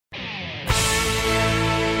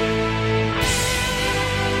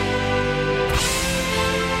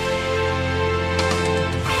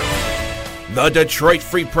The Detroit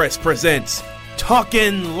Free Press presents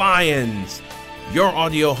Talkin' Lions, your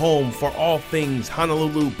audio home for all things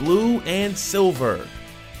Honolulu blue and silver.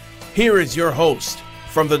 Here is your host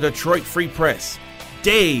from the Detroit Free Press,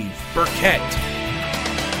 Dave Birkett.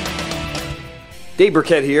 Dave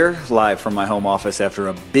Birkett here, live from my home office after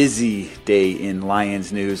a busy day in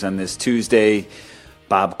Lions news on this Tuesday.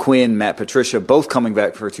 Bob Quinn, Matt Patricia, both coming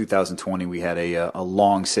back for 2020. We had a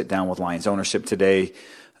long sit down with Lions ownership today.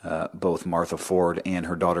 Both Martha Ford and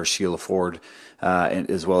her daughter Sheila Ford,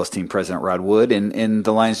 as well as team president Rod Wood. And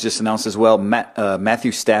the Lions just announced as well,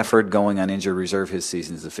 Matthew Stafford going on injured reserve. His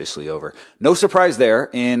season is officially over. No surprise there.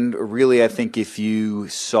 And really, I think if you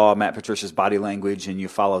saw Matt Patricia's body language and you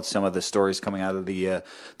followed some of the stories coming out of the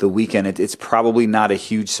weekend, it's probably not a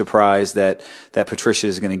huge surprise that Patricia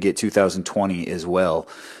is going to get 2020 as well.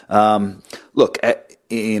 Look,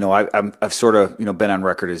 I've sort of, been on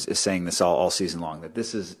record as saying this all season long, that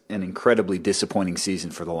this is an incredibly disappointing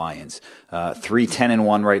season for the Lions.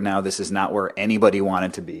 3-10-1 right now. This is not where anybody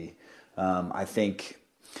wanted to be. I think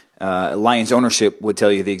Lions ownership would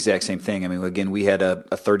tell you the exact same thing. I mean, again, we had a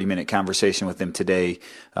 30-minute conversation with them today.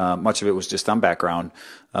 Much of it was just on background.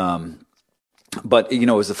 But, it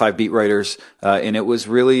was the 5 beat writers, and it was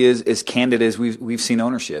really as candid as we've seen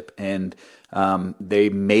ownership. And they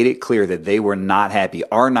made it clear that they are not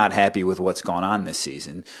happy with what's gone on this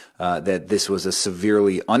season, that this was a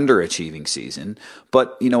severely underachieving season.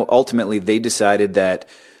 But, ultimately they decided that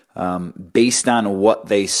based on what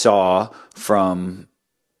they saw from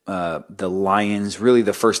the Lions, really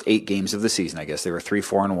the first 8 games of the season, I guess they were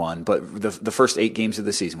 3-4-1, but the first 8 games of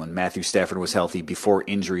the season when Matthew Stafford was healthy, before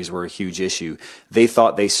injuries were a huge issue, they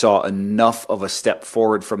thought they saw enough of a step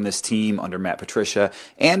forward from this team under Matt Patricia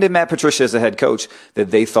and in Matt Patricia as a head coach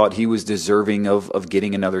that they thought he was deserving of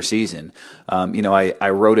getting another season. I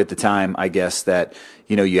wrote at the time, I guess, that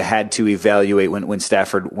you had to evaluate when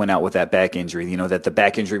Stafford went out with that back injury, that the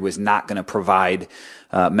back injury was not going to provide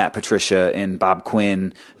Matt Patricia and Bob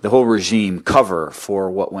Quinn, the whole regime, cover for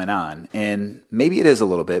what went on. And maybe it is a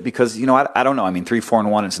little bit because, I don't know. I mean,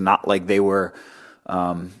 3-4-1, it's not like they were,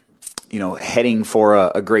 heading for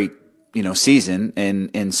a great, season.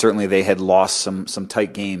 And certainly they had lost some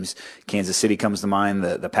tight games. Kansas City comes to mind,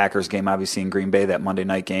 the Packers game, obviously in Green Bay, that Monday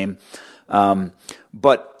night game.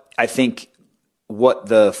 But I think what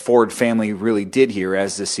the Ford family really did here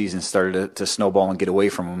as the season started to snowball and get away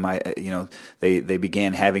from them, they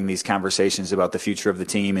began having these conversations about the future of the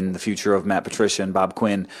team and the future of Matt Patricia and Bob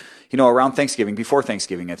Quinn, around Thanksgiving, before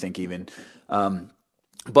Thanksgiving, I think even.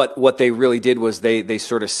 But what they really did was they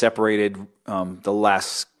sort of separated the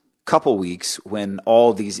last couple weeks when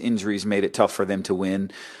all these injuries made it tough for them to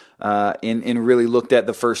win, and really looked at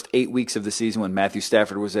the first 8 weeks of the season when Matthew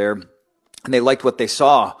Stafford was there, and they liked what they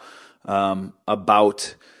saw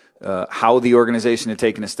about how the organization had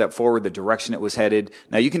taken a step forward, the direction it was headed.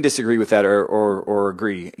 Now, you can disagree with that or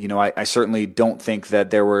agree. I certainly don't think that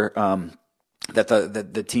there were that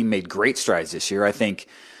the team made great strides this year. I think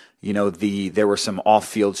there were some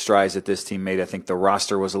off-field strides that this team made. I think the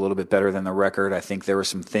roster was a little bit better than the record. I think there were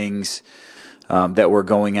some things that were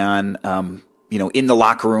going on in the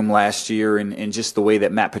locker room last year and just the way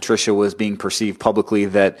that Matt Patricia was being perceived publicly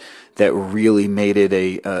that really made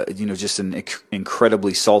it just an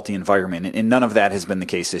incredibly salty environment. And none of that has been the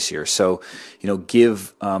case this year. So,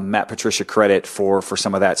 give Matt Patricia credit for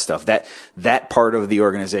some of that stuff. That part of the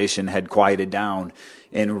organization had quieted down.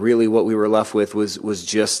 And really what we were left with was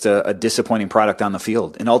just a disappointing product on the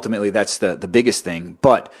field. And ultimately that's the biggest thing.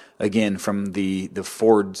 But again, from the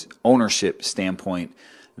Ford's ownership standpoint,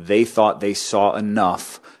 they thought they saw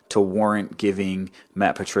enough to warrant giving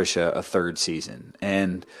Matt Patricia a third season.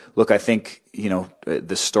 And look, I think,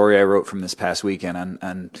 the story I wrote from this past weekend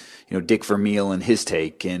on Dick Vermeil and his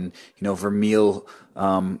take, and, Vermeil,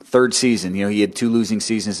 third season, he had 2 losing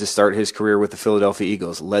seasons to start his career with the Philadelphia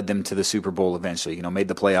Eagles, led them to the Super Bowl eventually, made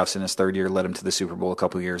the playoffs in his third year, led them to the Super Bowl a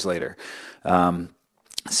couple of years later.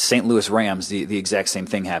 St. Louis Rams, the exact same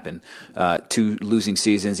thing happened. 2 losing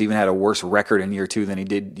seasons, even had a worse record in year 2 than he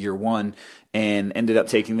did year 1, and ended up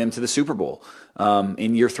taking them to the Super Bowl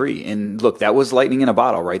in year 3. And look, that was lightning in a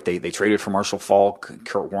bottle, right? They traded for Marshall Faulk.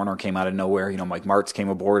 Kurt Warner came out of nowhere. Mike Martz came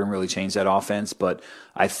aboard and really changed that offense. But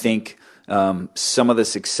I think some of the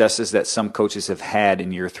successes that some coaches have had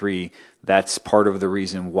in year 3, that's part of the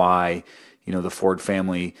reason why, the Ford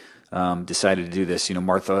family decided to do this.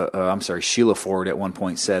 Sheila Ford at one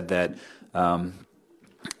point said that,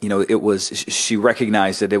 she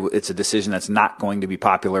recognized that it's a decision that's not going to be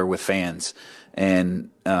popular with fans. And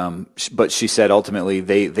But she said ultimately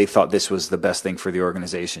they thought this was the best thing for the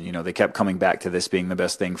organization. You know, they kept coming back to this being the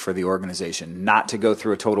best thing for the organization, not to go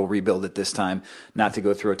through a total rebuild at this time, not to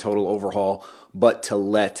go through a total overhaul, but to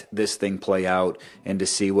let this thing play out and to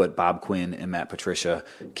see what Bob Quinn and Matt Patricia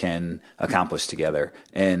can accomplish together.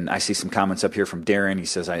 And I see some comments up here from Darren. He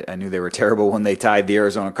says, I knew they were terrible when they tied the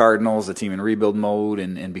Arizona Cardinals, the team in rebuild mode,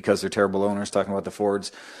 and because they're terrible owners, talking about the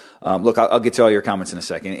Fords. Look, I'll get to all your comments in a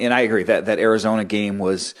second. And I agree that Arizona game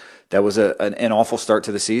was an awful start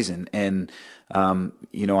to the season. And,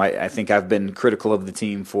 I think I've been critical of the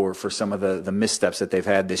team for some of the missteps that they've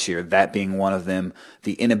had this year, that being one of them,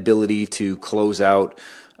 the inability to close out,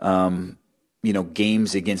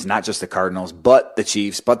 games against not just the Cardinals, but the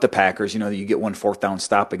Chiefs, but the Packers. You get one fourth down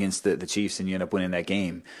stop against the Chiefs and you end up winning that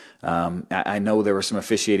game. I know there were some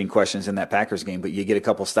officiating questions in that Packers game, but you get a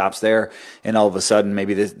couple stops there and all of a sudden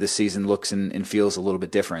maybe the season looks and feels a little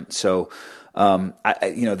bit different. So,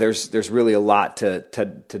 there's really a lot to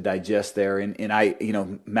digest there.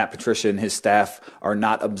 And Matt Patricia and his staff are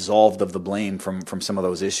not absolved of the blame from some of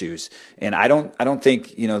those issues. And I don't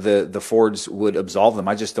think, the Fords would absolve them.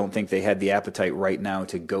 I just don't think they had the appetite right now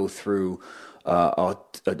to go through a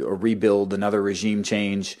rebuild, another regime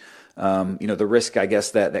change. The risk, I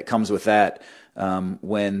guess, that comes with that,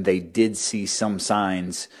 when they did see some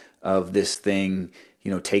signs of this thing,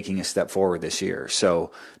 taking a step forward this year. So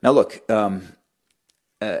now look,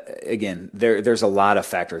 again, there's a lot of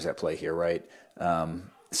factors at play here, right?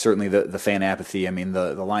 Certainly the fan apathy. I mean,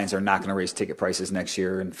 the Lions are not going to raise ticket prices next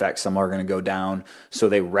year. In fact, some are going to go down. So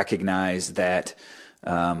they recognize that,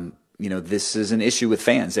 this is an issue with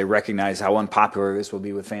fans. They recognize how unpopular this will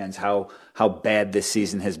be with fans, how bad this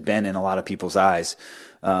season has been in a lot of people's eyes.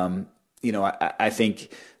 I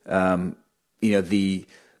think,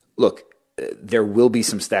 there will be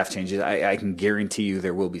some staff changes. I can guarantee you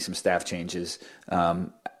there will be some staff changes.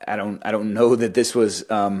 I don't know that this was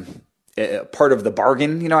part of the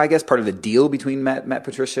bargain, I guess, part of the deal between Matt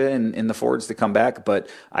Patricia and the Fords to come back, but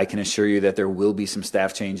I can assure you that there will be some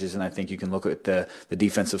staff changes, and I think you can look at the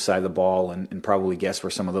defensive side of the ball and probably guess where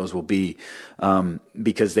some of those will be,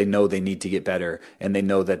 because they know they need to get better, and they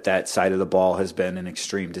know that side of the ball has been an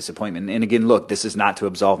extreme disappointment. And again, look, this is not to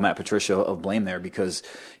absolve Matt Patricia of blame there, because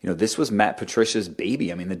this was Matt Patricia's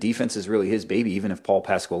baby. I mean, the defense is really his baby, even if Paul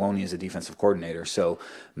Pasqualoni is a defensive coordinator. So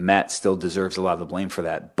Matt still deserves a lot of the blame for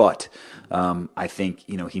that, but I think,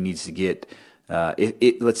 he needs to get,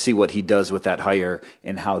 let's see what he does with that hire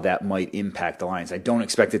and how that might impact the Lions. I don't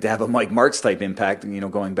expect it to have a Mike Martz type impact,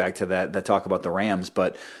 going back to that talk about the Rams,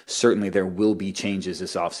 but certainly there will be changes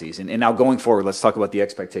this offseason. And now going forward, let's talk about the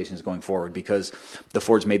expectations going forward, because the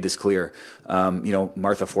Fords made this clear.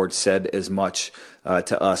 Martha Ford said as much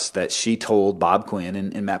to us that she told Bob Quinn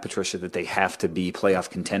and Matt Patricia that they have to be playoff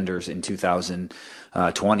contenders in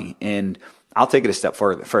 2020. And I'll take it a step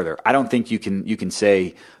further. I don't think you can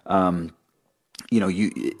say,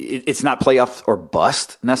 it's not playoffs or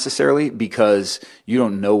bust necessarily, because you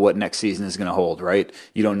don't know what next season is going to hold, right?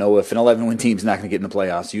 You don't know if an 11-win team's not going to get in the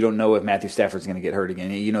playoffs. You don't know if Matthew Stafford's going to get hurt again.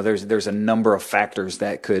 There's a number of factors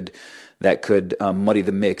that could muddy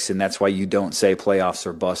the mix, and that's why you don't say playoffs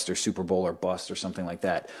or bust or Super Bowl or bust or something like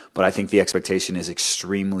that. But I think the expectation is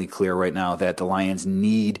extremely clear right now that the Lions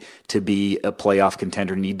need to be a playoff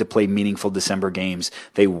contender, need to play meaningful December games.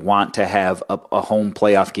 They want to have a home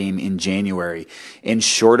playoff game in January. And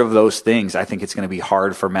short of those things, I think it's going to be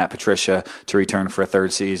hard for Matt Patricia to return for a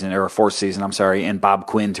fourth season, and Bob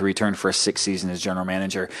Quinn to return for a sixth season as general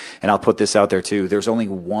manager. And I'll put this out there too. There's only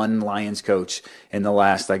one Lions coach in the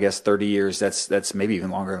last, 30 years. That's maybe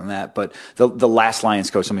even longer than that. But the last Lions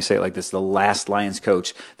coach, let me say it like this, the last Lions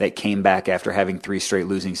coach that came back after having 3 straight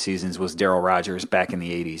losing seasons was Darryl Rogers back in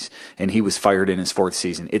the 80s. And he was fired in his 4th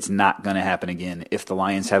season. It's not going to happen again. If the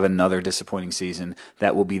Lions have another disappointing season,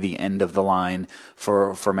 that will be the end of the line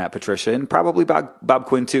for Matt Patricia and probably Bob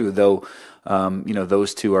Quinn too, though,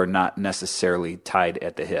 those two are not necessarily tied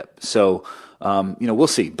at the hip. So, we'll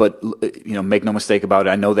see, but, make no mistake about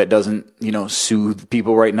it. I know that doesn't, soothe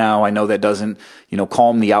people right now. I know that doesn't,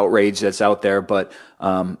 calm the outrage that's out there, but,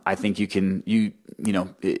 I think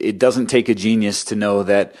it doesn't take a genius to know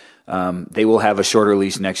that, they will have a shorter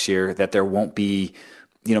leash next year, that there won't be,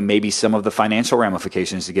 maybe some of the financial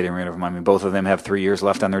ramifications to getting rid of them. I mean, both of them have 3 years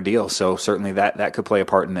left on their deal. So certainly that could play a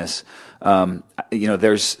part in this. I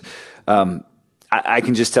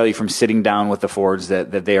can just tell you from sitting down with the Fords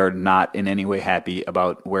that they are not in any way happy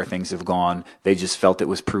about where things have gone. They just felt it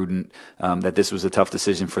was prudent, that this was a tough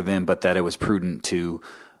decision for them, but that it was prudent to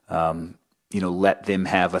let them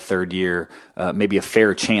have a third year, maybe a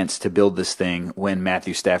fair chance to build this thing when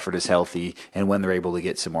Matthew Stafford is healthy and when they're able to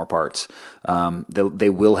get some more parts. They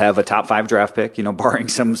will have a top 5 draft pick, barring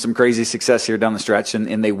some crazy success here down the stretch,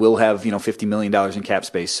 and they will have, $50 million in cap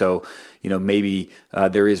space. So, maybe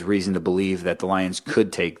there is reason to believe that the Lions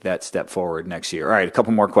could take that step forward next year. All right, a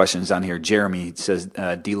couple more questions on here. Jeremy says,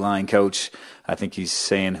 D-line coach, I think he's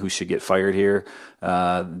saying who should get fired here.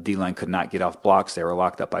 D-line could not get off blocks. They were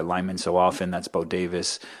locked up by linemen so often. That's Bo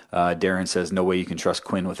Davis. Darren says, no way you can trust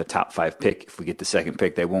Quinn with a top 5 pick. If we get the second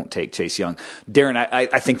pick, they won't take Chase Young. Darren,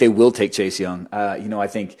 I think they will take Chase Young. I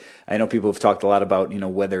know people have talked a lot about,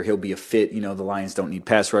 whether he'll be a fit. The Lions don't need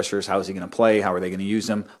pass rushers. How is he going to play? How are they going to use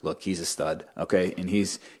him? Look, he's a stud, okay? And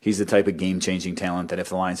he's the type of game-changing talent that if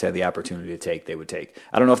the Lions had the opportunity to take, they would take.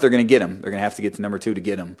 I don't know if they're going to get him. They're going to have to get to number 2 to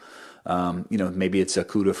get him. Maybe it's a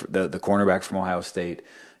Kuda, the cornerback from Ohio State.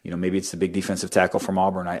 Maybe it's the big defensive tackle from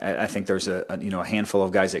Auburn. I think there's a handful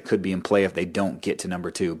of guys that could be in play if they don't get to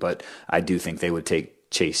number 2, but I do think they would take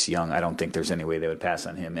Chase Young. I don't think there's any way they would pass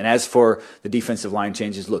on him. And as for the defensive line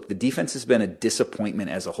changes, look, the defense has been a disappointment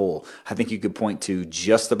as a whole. I think you could point to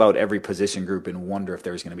just about every position group and wonder if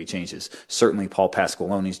there's going to be changes. Certainly Paul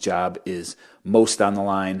Pasqualoni's job is most on the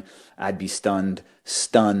line. I'd be stunned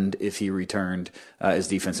if he returned as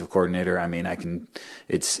defensive coordinator.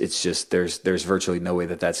 It's just there's virtually no way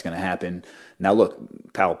that that's going to happen. Now look,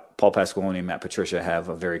 Paul Pasqualoni and Matt Patricia have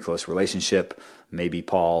a very close relationship. Maybe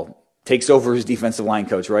Paul takes over as defensive line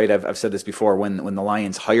coach, right? I've said this before. When the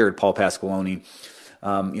Lions hired Paul Pasqualoni,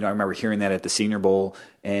 I remember hearing that at the Senior Bowl,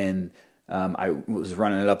 and I was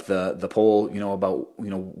running it up the poll, about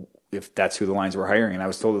if that's who the Lions were hiring, and I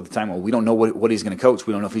was told at the time, well, we don't know what he's going to coach.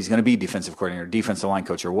 We don't know if he's going to be defensive coordinator, defensive line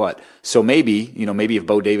coach, or what. So maybe if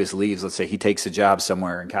Bo Davis leaves, let's say he takes a job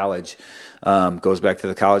somewhere in college, goes back to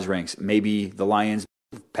the college ranks, maybe the Lions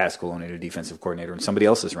Pasqualoni to defensive coordinator, and somebody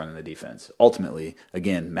else is running the defense. Ultimately,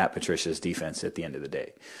 again, Matt Patricia's defense at the end of the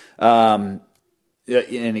day.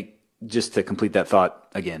 Just to complete that thought,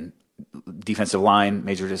 again, defensive line,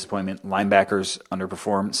 major disappointment. Linebackers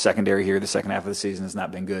underperformed. Secondary here, the second half of the season has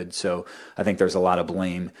not been good. So I think there's a lot of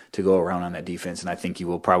blame to go around on that defense, and I think you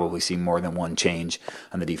will probably see more than one change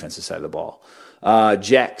on the defensive side of the ball.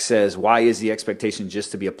 Jack says, why is the expectation just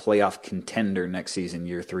to be a playoff contender next season,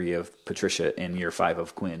 year 3 of Patricia and year 5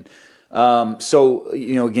 of Quinn?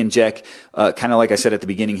 Again, Jack, kind of like I said at the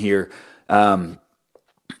beginning here, I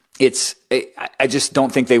just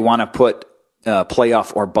don't think they want to put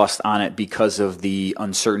playoff or bust on it because of the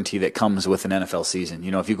uncertainty that comes with an NFL season.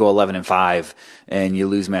 If you go 11-5 and you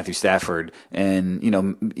lose Matthew Stafford, and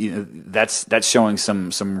that's showing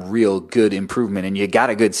some real good improvement, and you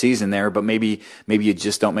got a good season there, but maybe you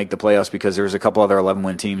just don't make the playoffs because there's a couple other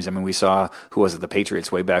 11-win teams. We saw, who was it, the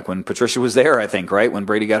Patriots way back when Patricia was there, I think, right? When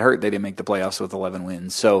Brady got hurt, they didn't make the playoffs with 11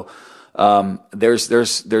 wins. So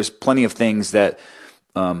there's plenty of things that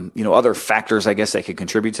other factors, I guess, that could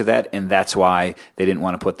contribute to that, and that's why they didn't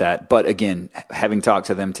want to put that. But again, having talked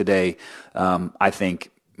to them today, I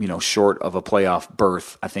think, short of a playoff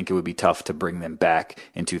berth, I think it would be tough to bring them back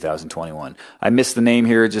in 2021. I missed the name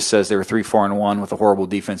here. It just says they were 3-4-1 with a horrible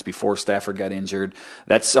defense before Stafford got injured.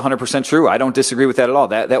 That's 100% true. I don't disagree with that at all.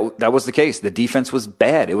 That was the case. The defense was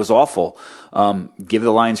bad. It was awful. Give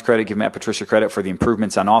the Lions credit, give Matt Patricia credit for the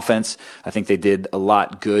improvements on offense. I think they did a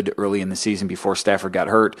lot good early in the season before Stafford got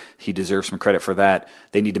hurt. He deserves some credit for that.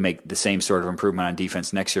 They need to make the same sort of improvement on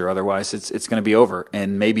defense next year. Otherwise, it's going to be over.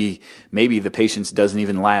 And maybe the patience doesn't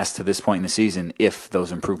even last to this point in the season if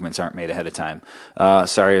those improvements aren't made ahead of time.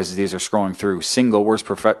 Sorry, as these are scrolling through. Single worst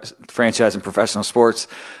franchise in professional sports,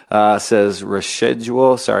 says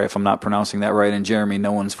Reschedule. Sorry if I'm not pronouncing that right. And Jeremy,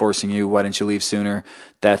 no one's forcing you. Why didn't you leave sooner?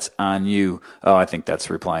 That's on you. Oh, I think that's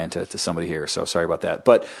replying to somebody here. So sorry about that.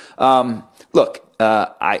 But look,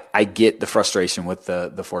 I get the frustration with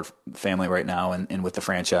the Ford family right now and with the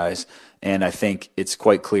franchise. And I think it's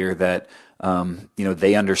quite clear that,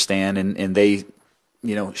 they understand and they,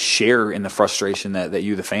 share in the frustration that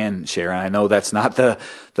you, the fan, share. And I know that's not the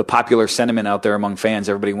popular sentiment out there among fans.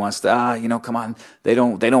 Everybody wants to, come on, they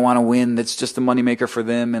don't want to win. That's just a moneymaker for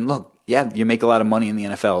them. And look, yeah, you make a lot of money in the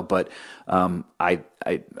NFL, but I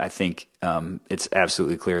think it's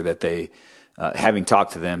absolutely clear that they, having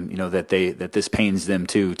talked to them, that this pains them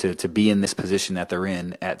too to be in this position that they're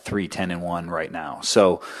in at 3-10-1 right now.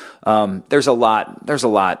 So there's a lot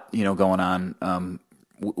going on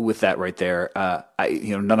with that right there.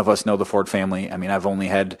 None of us know the Ford family. I've only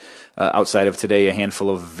had, outside of today, a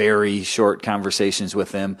handful of very short conversations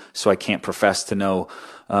with them, so I can't profess to know,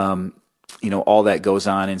 all that goes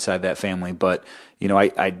on inside that family. But,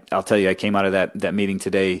 I'll tell you, I came out of that meeting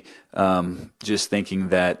today, just thinking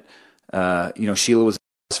that, Sheila was,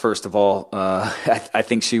 first of all, I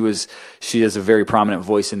think she has a very prominent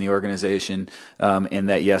voice in the organization, and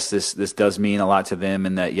that, yes, this does mean a lot to them,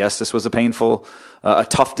 and that, yes, this was a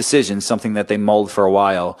tough decision, something that they mulled for a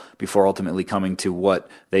while before ultimately coming to what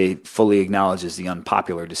they fully acknowledge is the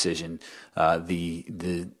unpopular decision,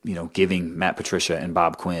 giving Matt Patricia and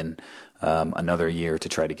Bob Quinn another year to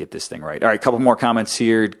try to get this thing right. All right, a couple more comments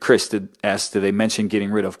here. Chris asked, did they mention getting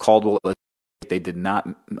rid of Caldwell? They did not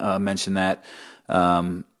mention that.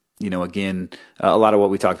 Again, a lot of what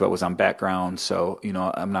we talked about was on background, so,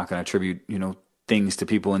 I'm not going to attribute, things to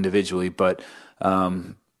people individually, but,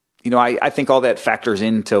 I think all that factors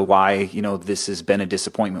into why, this has been a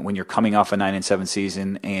disappointment when you're coming off a 9-7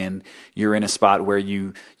 season and you're in a spot where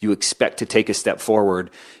you expect to take a step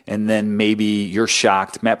forward, and then maybe you're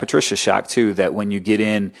shocked. Matt Patricia's shocked too, that when you get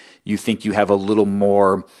in, you think you have a little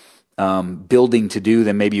more building to do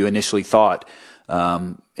than maybe you initially thought.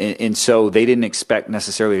 And so they didn't expect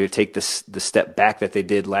necessarily to take the step back that they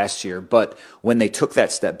did last year. But when they took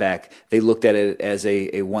that step back, they looked at it as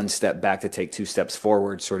a one step back to take 2 steps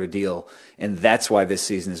forward sort of deal. And that's why this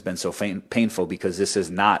season has been so painful, because this has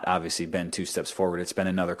not obviously been 2 steps forward. It's been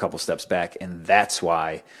another couple steps back. And that's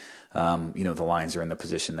why, the Lions are in the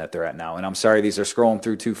position that they're at now. And I'm sorry, these are scrolling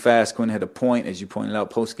through too fast. Quinn had a point, as you pointed out,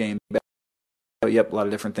 post-game. Yep, a lot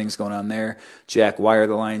of different things going on there. Jack, why are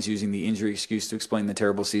the Lions using the injury excuse to explain the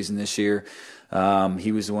terrible season this year?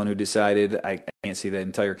 He was the one who decided. I can't see that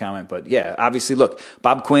entire comment, but yeah, obviously, look,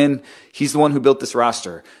 Bob Quinn, he's the one who built this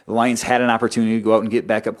roster. The Lions had an opportunity to go out and get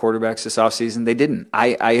backup quarterbacks this offseason. They didn't.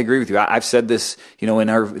 I agree with you. I've said this, in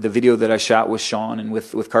the video that I shot with Sean and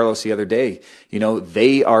with Carlos the other day.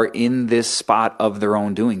 They are in this spot of their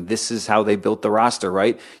own doing. This is how they built the roster,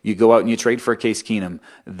 right? You go out and you trade for a Case Keenum,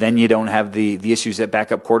 then you don't have the issues at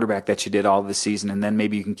backup quarterback that you did all this season, and then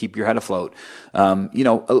maybe you can keep your head afloat.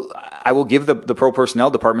 I will give the pro personnel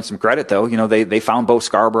department some credit, though. They found Bo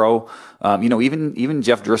Scarborough. Even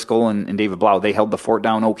Jeff Driscoll and David Blau, they held the fort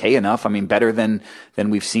down okay enough. I mean, better than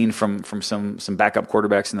we've seen from some backup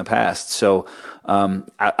quarterbacks in the past. So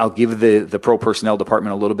I'll give the pro personnel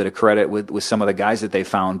department a little bit of credit with some of the guys that they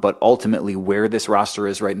found. But ultimately, where this roster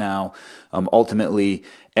is right now, ultimately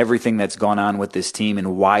everything that's gone on with this team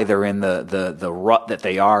and why they're in the rut that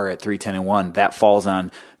they are at 3-10-1, that falls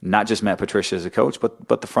on not just Matt Patricia as a coach,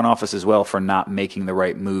 but the front office as well, for not making the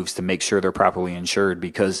right moves to make sure they're properly insured.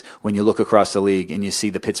 Because when you look across the league and you see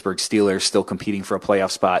the Pittsburgh Steelers still competing for a playoff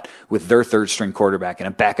spot with their third string quarterback and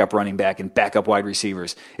a backup running back and backup wide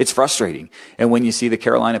receivers, it's frustrating. And when you see the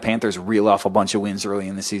Carolina Panthers reel off a bunch of wins early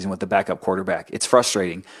in the season with the backup quarterback, it's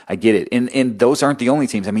frustrating. I get it. And those aren't the only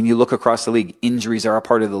teams. I mean, you look across the league, injuries are a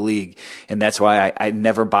part of the league. And that's why I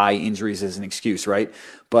never buy injuries as an excuse, right?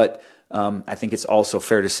 But I think it's also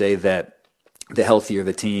fair to say that the healthier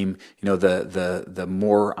the team, the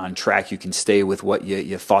more on track you can stay with what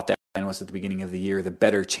you thought that plan was at the beginning of the year, the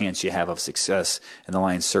better chance you have of success. And the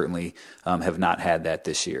Lions certainly have not had that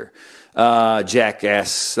this year. Jack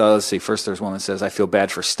asks, let's see, first there's one that says, I feel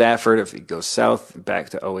bad for Stafford if he goes south back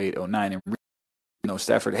to 08, 09, and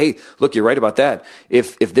Stafford. Hey, look, you're right about that.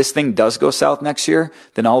 If this thing does go south next year,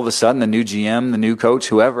 then all of a sudden the new GM, the new coach,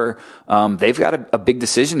 whoever, they've got a big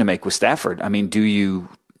decision to make with Stafford. I mean, do you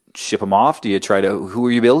ship him off? Do you try to? Who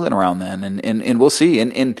are you building around then? And we'll see.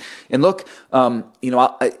 And look,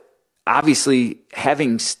 obviously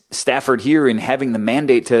having Stafford here and having the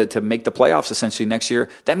mandate to make the playoffs essentially next year,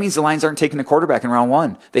 that means the Lions aren't taking a quarterback in round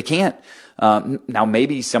 1. They can't. Now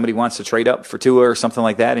maybe somebody wants to trade up for Tua or something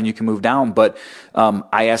like that and you can move down. But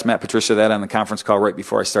I asked Matt Patricia that on the conference call right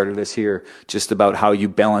before I started this here, just about how you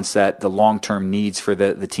balance the long-term needs for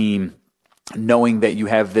the team, knowing that you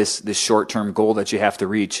have this short-term goal that you have to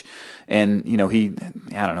reach. And, he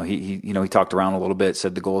talked around a little bit,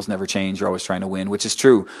 said the goals never change. You're always trying to win, which is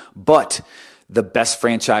true. But the best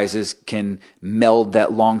franchises can meld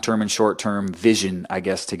that long-term and short-term vision, I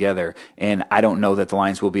guess, together. And I don't know that the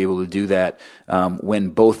Lions will be able to do that when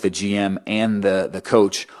both the GM and the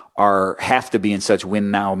coach have to be in such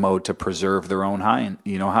win-now mode to preserve their own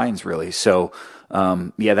Hines, really. So,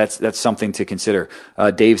 that's something to consider.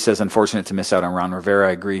 Dave says, unfortunate to miss out on Ron Rivera.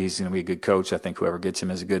 I agree. He's going to be a good coach. I think whoever gets him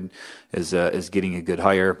is getting a good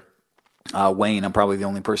hire. Wayne, I'm probably the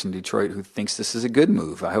only person in Detroit who thinks this is a good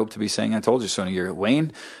move. I hope to be saying I told you so in a year.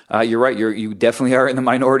 Wayne, you're right. You definitely are in the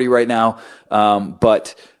minority right now.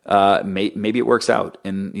 But maybe it works out.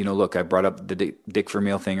 And, look, I brought up the Dick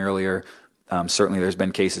Vermeil thing earlier. Certainly there's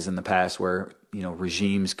been cases in the past where,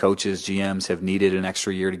 regimes, coaches, GMs have needed an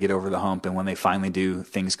extra year to get over the hump. And when they finally do,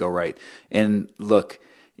 things go right. And look,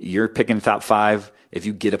 you're picking the top 5. If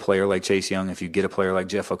you get a player like Chase Young, if you get a player like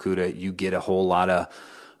Jeff Okudah, you get a whole lot of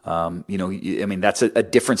That's a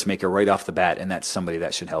difference maker right off the bat, and that's somebody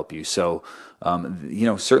that should help you. So,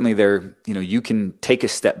 certainly you can take a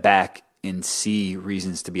step back and see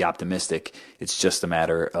reasons to be optimistic. It's just a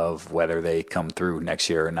matter of whether they come through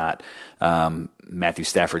next year or not. Matthew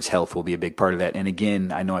Stafford's health will be a big part of that. And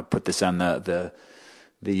again, I know I put this on the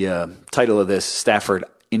title of this, Stafford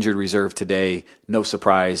injured reserve today. No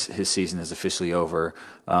surprise, his season is officially over.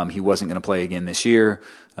 He wasn't going to play again this year.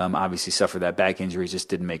 Obviously suffered that back injury. It just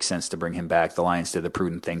didn't make sense to bring him back. The Lions did the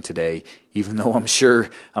prudent thing today, even though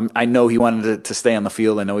I know he wanted to stay on the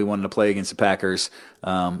field. I know he wanted to play against the Packers,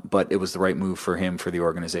 but it was the right move for him, for the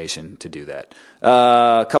organization to do that.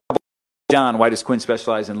 John, why does Quinn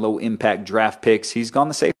specialize in low-impact draft picks? He's gone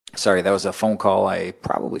the safe. Sorry, that was a phone call I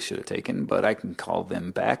probably should have taken, but I can call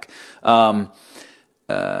them back. All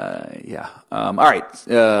right.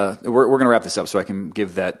 We're going to wrap this up so I can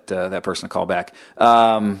give that person a call back.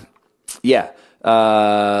 Low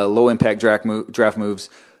impact draft moves.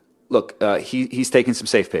 Look, he's taken some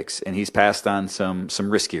safe picks and he's passed on some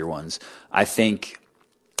riskier ones. I think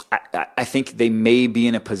they may be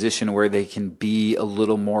in a position where they can be a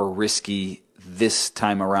little more risky this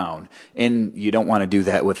time around. And you don't want to do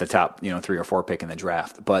that with the top, 3 or 4 pick in the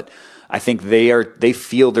draft. But I think they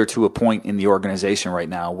feel they're to a point in the organization right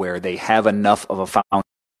now where they have enough of a foundation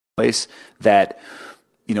place that,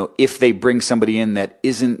 if they bring somebody in that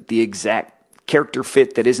isn't the exact character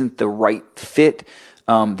fit, that isn't the right fit,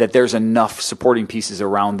 that there's enough supporting pieces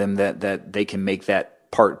around them that they can make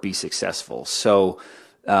that part be successful. So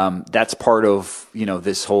that's part of,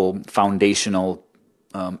 this whole foundational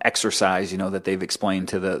exercise, that they've explained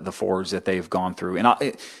to the forwards that they've gone through. And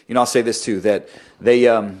I'll say this too, that they,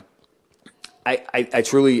 I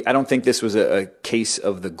don't think this was a case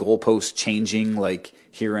of the goalpost changing like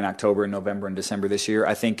here in October and November and December this year.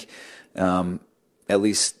 I think, at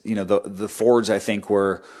least, the forwards, I think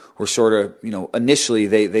were sort of, initially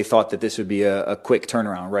they thought that this would be a quick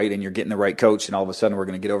turnaround, right? And you're getting the right coach and all of a sudden we're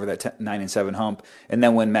going to get over that 9-7 hump. And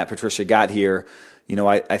then when Matt Patricia got here,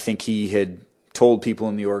 I think he had told people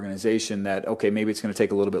in the organization that, okay, maybe it's going to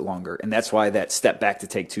take a little bit longer. And that's why that step back to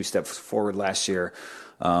take 2 steps forward last year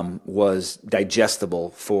was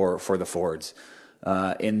digestible for the forwards.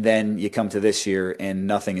 And then you come to this year and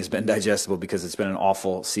nothing has been digestible because it's been an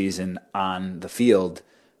awful season on the field.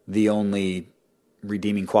 The only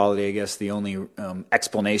redeeming quality, I guess, the only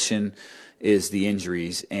explanation is the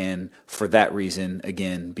injuries. And for that reason,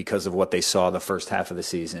 again, because of what they saw the first half of the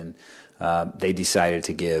season, they decided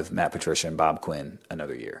to give Matt Patricia and Bob Quinn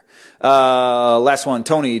another year. Last one.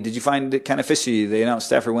 Tony, did you find it kind of fishy? They announced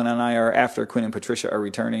Stafford went on IR after Quinn and Patricia are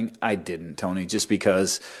returning. I didn't, Tony, just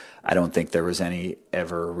because I don't think there was any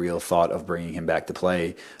ever real thought of bringing him back to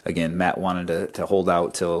play. Again, Matt wanted to hold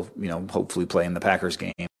out till, hopefully play in the Packers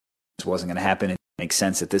game. This wasn't going to happen. It makes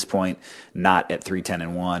sense at this point, not at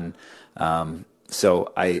 3-10-1.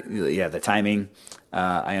 So the timing,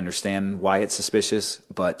 I understand why it's suspicious,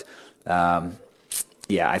 but I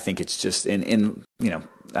think it's just I don't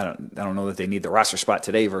know that they need the roster spot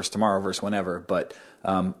today versus tomorrow versus whenever, but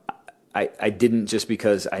I didn't, just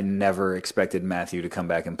because I never expected Matthew to come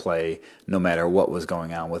back and play no matter what was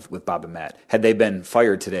going on with Bob and Matt. Had they been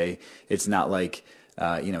fired today, it's not like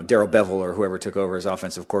Darrell Bevell or whoever took over as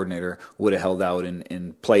offensive coordinator would have held out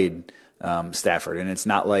and played Stafford. And it's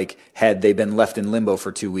not like, had they been left in limbo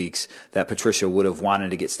for 2 weeks, that Patricia would have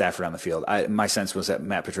wanted to get Stafford on the field. My sense was that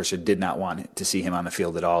Matt Patricia did not want to see him on the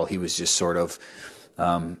field at all. He was just sort of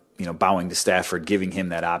bowing to Stafford, giving him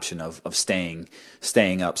that option of staying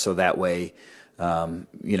up, so that way I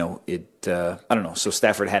don't know. So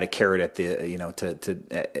Stafford had a carrot at the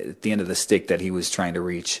at the end of the stick that he was trying to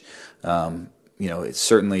reach. It's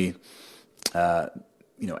certainly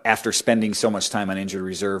after spending so much time on injured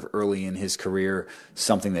reserve early in his career,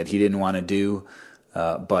 something that he didn't want to do,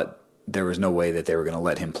 but there was no way that they were going to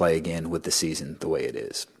let him play again with the season the way it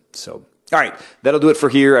is. So, all right, that'll do it for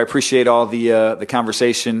here. I appreciate all the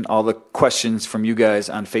conversation, all the questions from you guys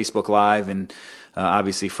on Facebook Live, and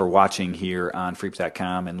obviously for watching here on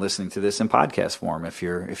Freep.com and listening to this in podcast form. If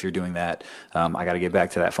you're doing that, I got to get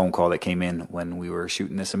back to that phone call that came in when we were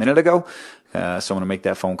shooting this a minute ago. So I'm going to make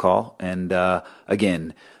that phone call. And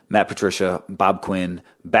again, Matt Patricia, Bob Quinn,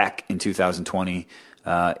 back in 2020.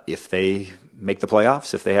 If they make the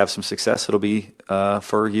playoffs, if they have some success, it'll be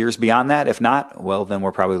for years beyond that. If not, well, then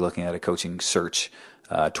we're probably looking at a coaching search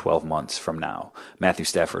 12 months from now. Matthew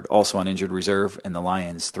Stafford, also on injured reserve, and the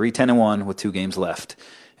Lions 3-10-1 with 2 games left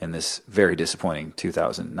in this very disappointing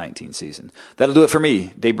 2019 season. That'll do it for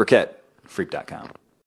me, Dave Birkett, Freep.com.